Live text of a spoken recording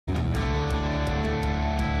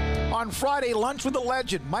On Friday, lunch with the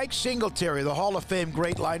legend, Mike Singletary, the Hall of Fame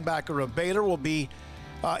great linebacker of Baylor, will be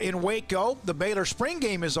in Waco. The Baylor spring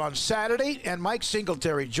game is on Saturday, and Mike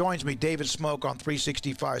Singletary joins me, David Smoke, on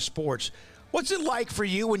 365 Sports. What's it like for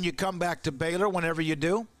you when you come back to Baylor, whenever you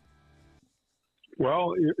do?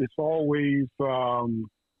 Well, it's always,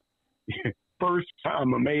 first,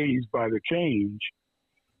 I'm amazed by the change.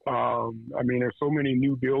 There's so many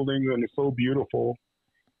new buildings, and it's so beautiful.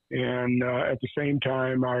 And at the same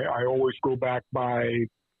time, I always go back by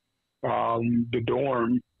the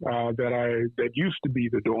dorm that used to be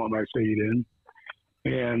the dorm I stayed in.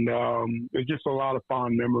 And it's just a lot of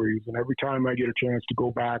fond memories. And every time I get a chance to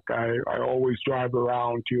go back, I always drive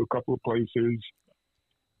around to a couple of places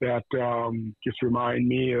that just remind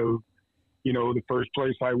me of, the first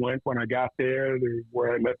place I went when I got there,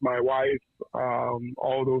 where I met my wife,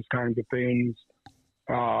 all those kinds of things.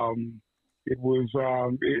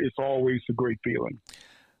 It's always a great feeling.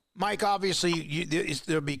 Mike, obviously,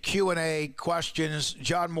 there'll be Q&A questions.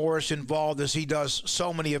 John Morris involved, as he does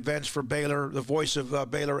so many events for Baylor, the voice of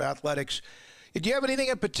Baylor athletics. Do you have anything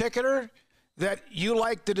in particular that you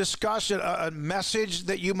like to discuss, a message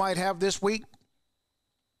that you might have this week?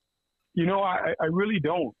 I really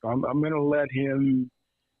don't. I'm going to let him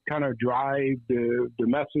kind of drive the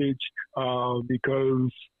message because,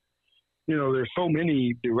 there's so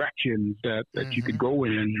many directions that you could go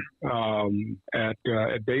in at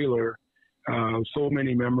Baylor. So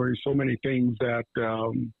many memories, so many things that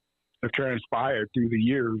have transpired through the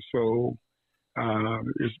years. So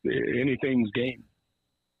anything's game.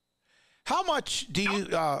 How much do you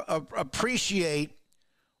appreciate,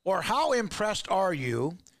 or how impressed are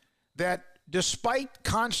you that despite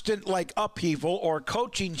constant upheaval or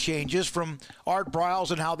coaching changes from Art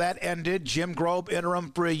Briles and how that ended, Jim Grobe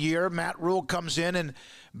interim for a year, Matt Rule comes in and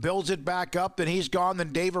builds it back up, and he's gone,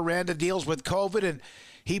 then Dave Aranda deals with COVID and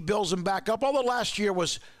he builds them back up. Although last year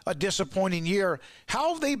was a disappointing year,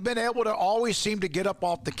 how have they been able to always seem to get up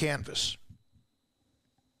off the canvas?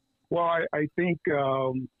 Well, I think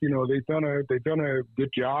they've done a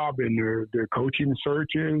good job in their coaching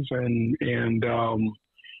searches and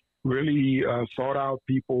really sought out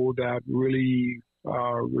people that really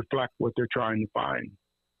reflect what they're trying to find.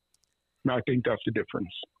 And I think that's the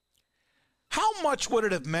difference. How much would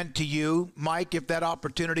it have meant to you, Mike, if that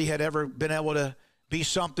opportunity had ever been able to be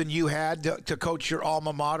something you had to coach your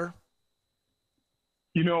alma mater?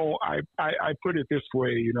 I put it this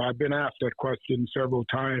way. I've been asked that question several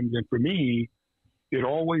times. And for me, it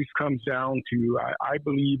always comes down to, I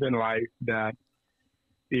believe in life that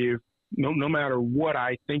if no matter what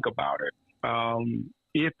I think about it,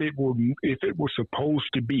 if it were supposed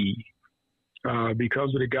to be,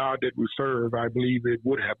 because of the God that we serve, I believe it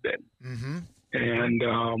would have been. Mm-hmm. And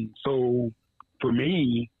so for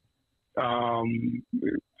me,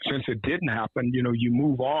 since it didn't happen, you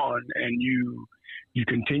move on and you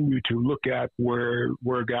continue to look at where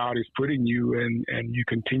God is putting you and you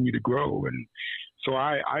continue to grow. And so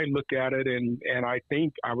I look at it and I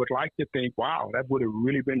think I would like to think, wow, that would have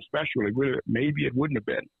really been special. Maybe it wouldn't have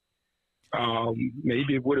been.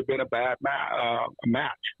 Maybe it would have been a bad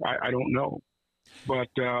match. I don't know. But,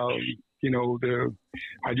 I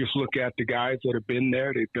just look at the guys that have been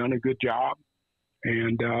there. They've done a good job.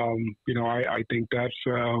 And, I think that's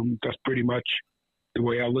pretty much the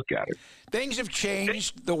way I look at it. Things have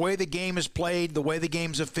changed, the way the game is played, the way the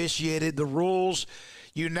game's officiated, the rules.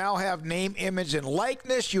 You now have name, image, and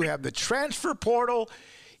likeness. You have the transfer portal.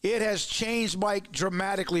 It has changed, Mike,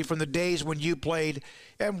 dramatically from the days when you played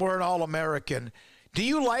and were an All-American. Do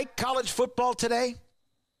you like college football today?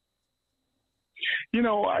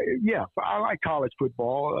 Yes, I like college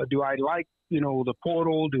football. Do I like, the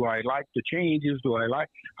portal? Do I like the changes?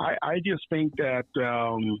 I just think that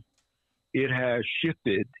it has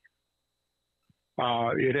shifted.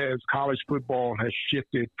 College football has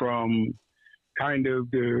shifted from kind of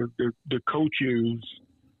the coaches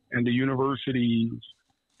and the universities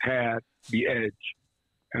had the edge.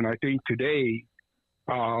 And I think today,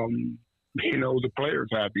 the players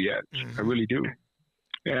have the edge. Mm-hmm. I really do.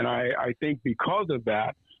 And I think because of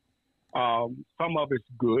that, some of it's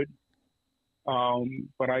good.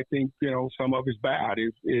 But I think, some of it's bad.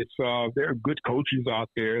 There are good coaches out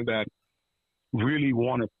there that really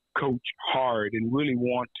want to coach hard and really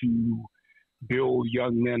want to build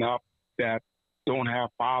young men up that don't have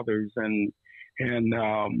fathers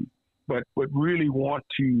but really want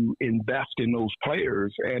to invest in those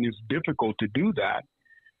players. And it's difficult to do that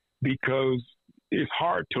because it's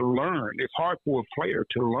hard to learn. It's hard for a player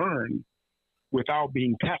to learn without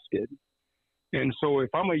being tested. And so if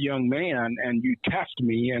I'm a young man and you test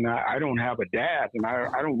me and I don't have a dad and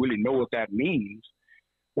I don't really know what that means,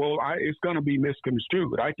 well, it's going to be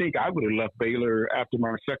misconstrued. I think I would have left Baylor after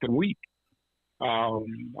my second week. I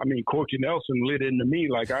mean, Coach Nelson lit into me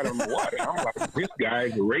like I don't know what. And I'm like, this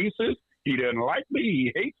guy's a racist. He doesn't like me.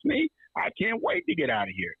 He hates me. I can't wait to get out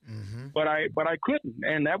of here. Mm-hmm. But I couldn't,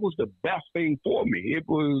 and that was the best thing for me. It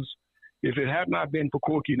was, if it had not been for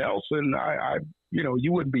Coach Nelson, I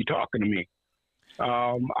you wouldn't be talking to me.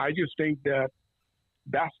 I just think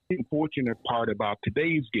that's the unfortunate part about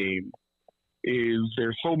today's game is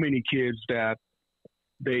there's so many kids that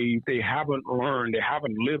they haven't learned, they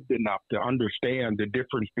haven't lived enough to understand the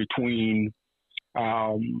difference between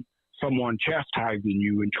someone chastising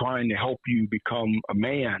you and trying to help you become a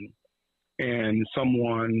man and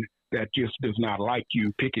someone that just does not like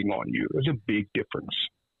you picking on you. There's a big difference.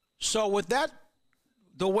 So with that,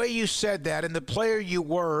 the way you said that and the player you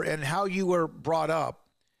were and how you were brought up,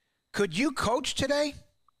 could you coach today?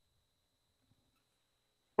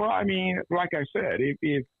 Well, I mean, like I said,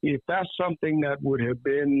 if that's something that would have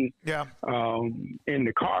been in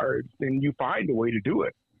the cards, then you find a way to do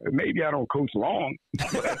it. Maybe I don't coach long,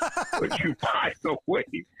 but you find a way.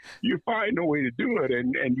 You find a way to do it,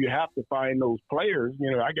 and you have to find those players.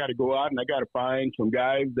 I got to go out and I got to find some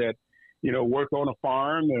guys that work on a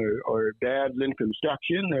farm or dad's in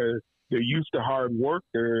construction. They're used to hard work.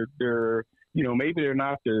 They're maybe they're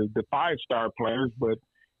not the 5-star players, but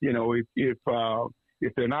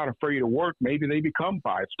if they're not afraid of work, maybe they become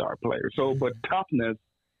 5-star players. So, but toughness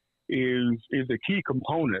is a key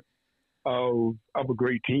component of a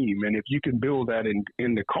great team. And if you can build that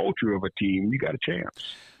in the culture of a team, you got a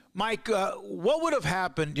chance. Mike, what would have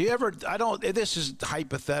happened? This is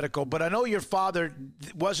hypothetical, but I know your father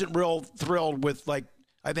wasn't real thrilled with,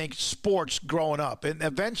 I think, sports growing up. And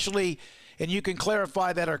eventually, and you can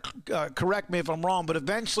clarify that or correct me if I'm wrong, but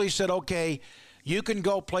eventually said, okay, you can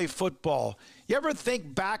go play football. You ever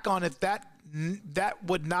think back on if that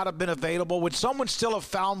would not have been available? Would someone still have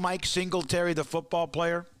found Mike Singletary, the football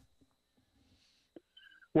player?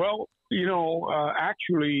 Well,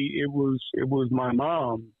 actually, it was my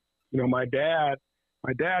mom. My dad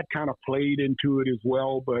kind of played into it as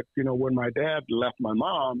well. But when my dad left my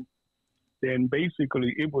mom, then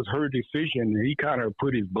basically it was her decision. He kind of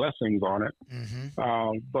put his blessings on it.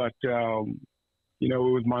 Mm-hmm. But it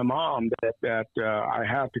was my mom that I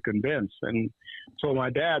had to convince. And so my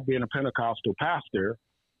dad, being a Pentecostal pastor,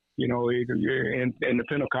 in the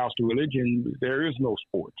Pentecostal religion, there is no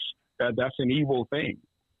sports. That's an evil thing.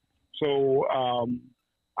 So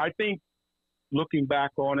I think looking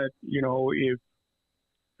back on it,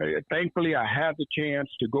 thankfully I had the chance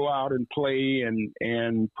to go out and play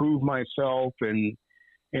and prove myself and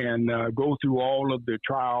go through all of the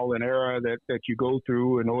trial and error that you go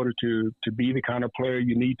through in order to be the kind of player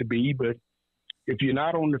you need to be. But if you're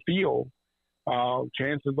not on the field,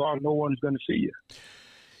 chances are no one's going to see you.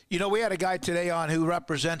 We had a guy today on who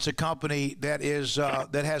represents a company that is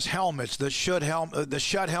that has helmets, the Shut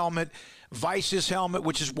helmet, Vice's helmet,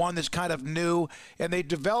 which is one that's kind of new, and they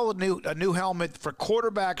developed a new helmet for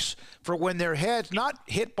quarterbacks for when their head's not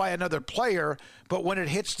hit by another player, but when it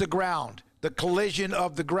hits the ground, the collision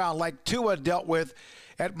of the ground, like Tua dealt with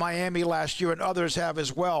at Miami last year and others have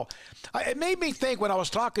as well. It made me think when I was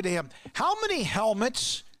talking to him, how many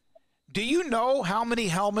helmets – do you know how many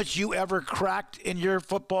helmets you ever cracked in your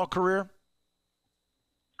football career?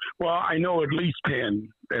 Well, I know at least 10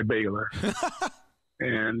 at Baylor.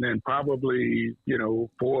 and then probably, 4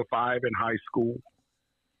 or 5 in high school.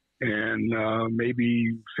 And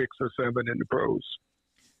maybe 6 or 7 in the pros.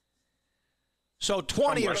 So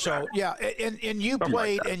 20 or so, yeah. And you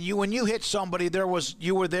played, like, and when you hit somebody,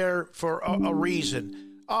 you were there for a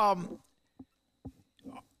reason.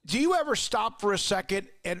 Do you ever stop for a second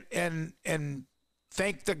and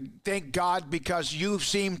thank God because you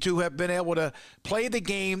seem to have been able to play the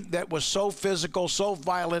game that was so physical, so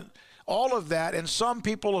violent, all of that, and some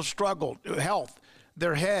people have struggled, health,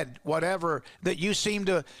 their head, whatever, that you seem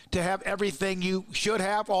to have everything you should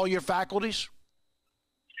have, all your faculties?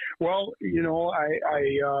 Well,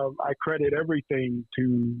 I credit everything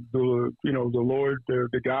to the Lord,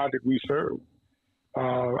 the God that we serve.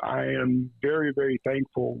 I am very, very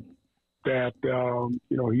thankful that,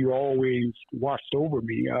 he always watched over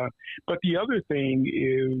me. But the other thing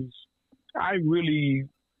is I really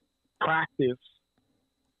practice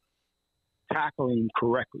tackling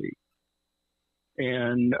correctly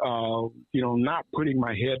and, not putting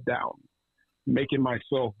my head down, making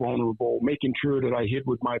myself vulnerable, making sure that I hit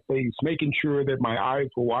with my face, making sure that my eyes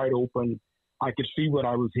were wide open. I could see what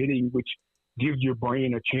I was hitting, which gives your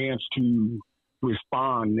brain a chance to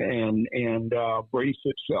respond and brace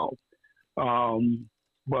itself.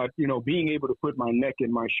 But, being able to put my neck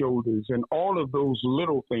in my shoulders and all of those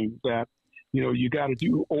little things that, you got to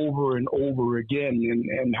do over and over again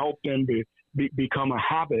and help them become a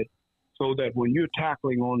habit so that when you're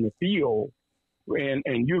tackling on the field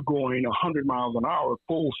and you're going 100 miles an hour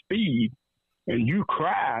full speed and you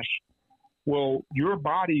crash, well, your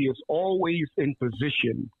body is always in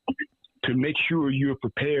position to make sure you're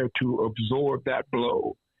prepared to absorb that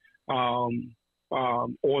blow.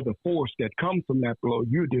 Or the force that comes from that blow,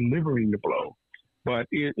 you're delivering the blow. But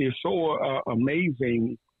it is so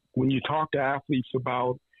amazing when you talk to athletes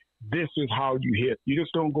about this is how you hit. You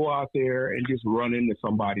just don't go out there and just run into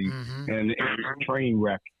somebody and train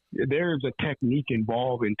wreck. There is a technique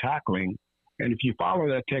involved in tackling. And if you follow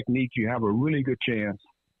that technique, you have a really good chance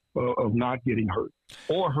of not getting hurt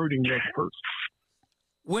or hurting your person.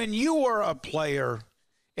 When you were a player,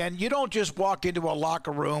 and you don't just walk into a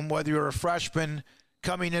locker room, whether you're a freshman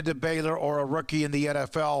coming into Baylor or a rookie in the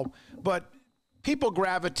NFL, but people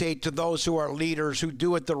gravitate to those who are leaders, who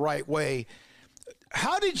do it the right way.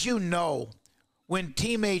 How did you know when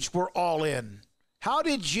teammates were all in? How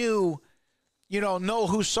did you know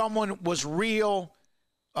who someone was real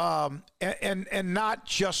and not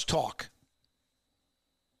just talk?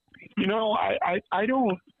 I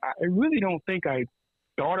really don't think I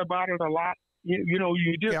thought about it a lot. You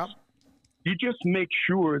just make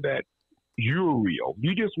sure that you're real.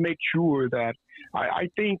 You just make sure that I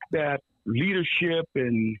think that leadership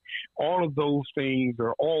and all of those things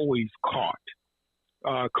are always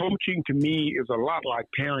caught. Coaching to me is a lot like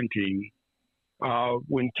parenting.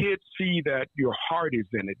 When kids see that your heart is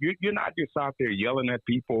in it, you're not just out there yelling at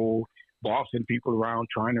people, bossing people around,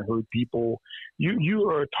 trying to hurt people. You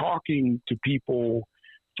are talking to people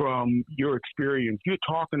from your experience. You're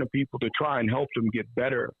talking to people to try and help them get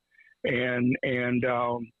better. And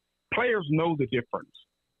players know the difference.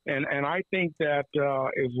 And I think that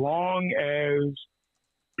as long as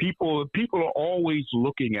people are always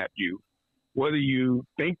looking at you, whether you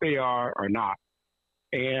think they are or not.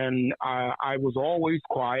 And I was always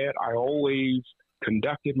quiet. I always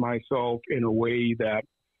conducted myself in a way that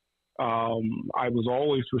I was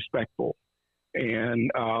always respectful and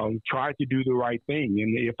tried to do the right thing.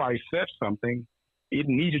 And if I said something, it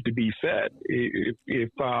needed to be said. If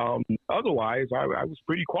otherwise, I was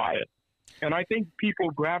pretty quiet. And I think people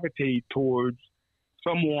gravitate towards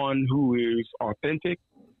someone who is authentic,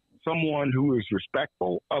 someone who is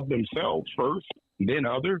respectful of themselves first, then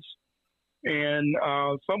others, and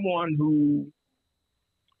someone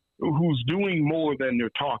who's doing more than they're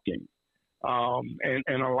talking,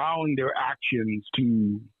 and allowing their actions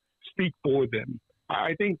to speak for them.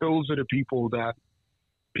 I think those are the people that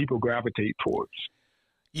people gravitate towards.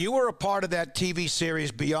 You were a part of that TV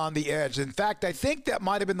series Beyond the Edge. In fact, I think that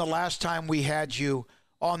might have been the last time we had you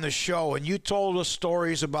on the show, and you told us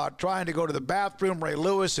stories about trying to go to the bathroom, Ray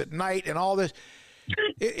Lewis at night, and all this.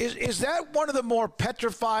 Is that one of the more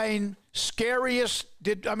petrifying, scariest?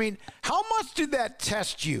 How much did that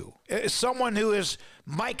test you? As someone who is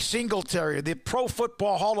Mike Singletary, the Pro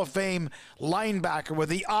Football Hall of Fame linebacker with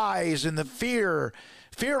the eyes and the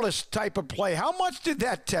fearless type of play, how much did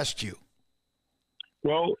that test you?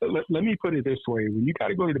 Well, let me put it this way. When you got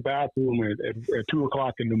to go to the bathroom at 2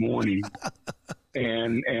 o'clock in the morning,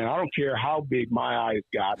 and I don't care how big my eyes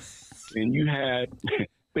got, and you had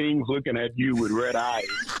things looking at you with red eyes,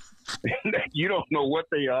 and you don't know what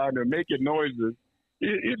they are, and they're making noises,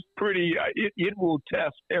 it's pretty, it will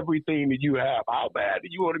test everything that you have. How bad do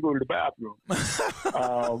you want to go to the bathroom?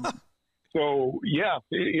 So, yeah,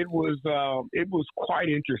 it was quite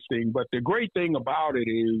interesting. But the great thing about it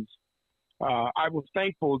is, I was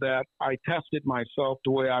thankful that I tested myself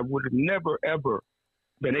the way I would have never, ever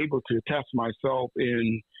been able to test myself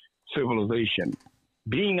in civilization.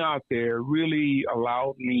 Being out there really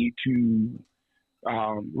allowed me to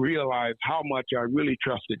realize how much I really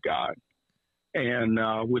trusted God, and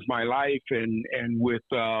with my life and with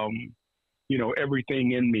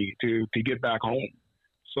everything in me to get back home.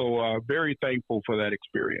 So very thankful for that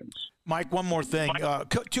experience. Mike, one more thing.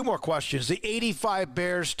 Two more questions. The 85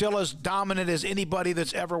 Bears, still as dominant as anybody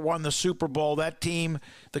that's ever won the Super Bowl. That team,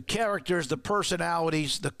 the characters, the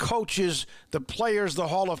personalities, the coaches, the players, the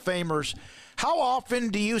Hall of Famers. How often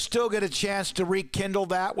do you still get a chance to rekindle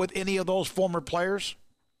that with any of those former players?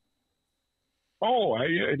 Oh,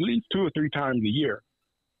 at least 2 or 3 times a year,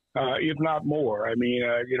 if not more. I mean,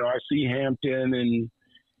 I see Hampton and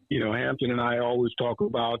Hampton and I always talk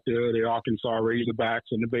about the Arkansas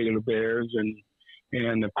Razorbacks and the Baylor Bears,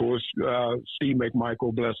 and of course Steve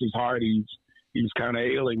McMichael, bless his heart, he's kind of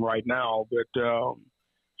ailing right now. But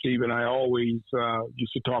Steve and I always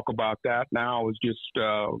used to talk about that. Now it's just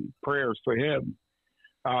prayers for him.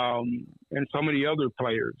 and some of the other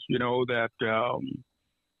players, that,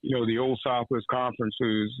 the Old Southwest Conference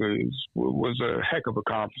was a heck of a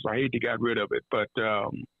conference. I hate to get rid of it, but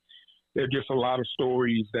there are just a lot of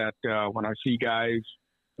stories that when I see guys,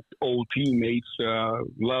 old teammates,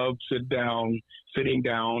 love sitting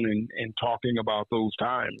down and talking about those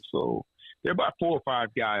times. So there are about 4 or 5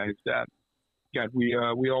 guys that we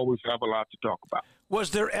always have a lot to talk about.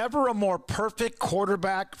 Was there ever a more perfect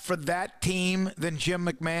quarterback for that team than Jim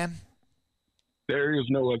McMahon? There is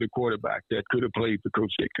no other quarterback that could have played for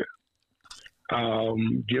Coach Ditka.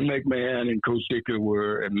 Jim McMahon and Coach Ditka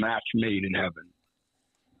were a match made in heaven.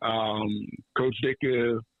 Coach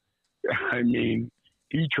Ditka,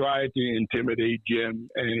 he tried to intimidate Jim,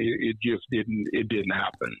 and it just didn't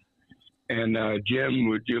happen. And Jim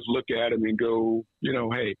would just look at him and go,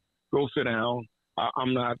 hey, go sit down.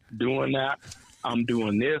 I'm not doing that. I'm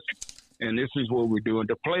doing this, and this is what we're doing.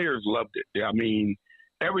 The players loved it.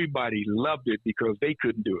 Everybody loved it because they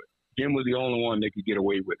couldn't do it. Jim was the only one that could get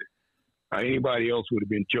away with it. Anybody else would have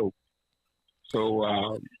been choked.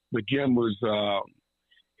 So, but Jim was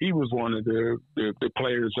he was one of the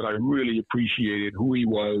players that I really appreciated who he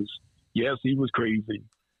was. Yes, he was crazy,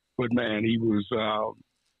 but man, he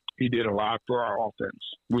did a lot for our offense.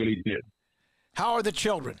 Really did. How are the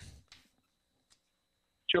children?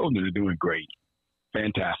 Children are doing great.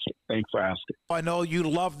 Fantastic. Thanks for asking. I know you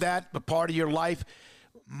love that, a part of your life.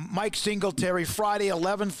 Mike Singletary, Friday,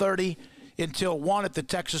 11:30 until 1 at the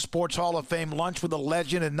Texas Sports Hall of Fame, lunch with a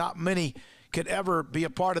legend, and not many could ever be a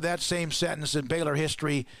part of that same sentence in Baylor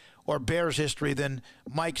history or Bears history than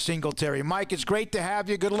Mike Singletary. Mike, it's great to have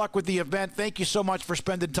you. Good luck with the event. Thank you so much for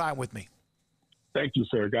spending time with me. Thank you,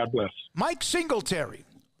 sir. God bless. Mike Singletary,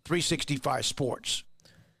 365 Sports.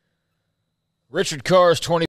 Richard Carr's 20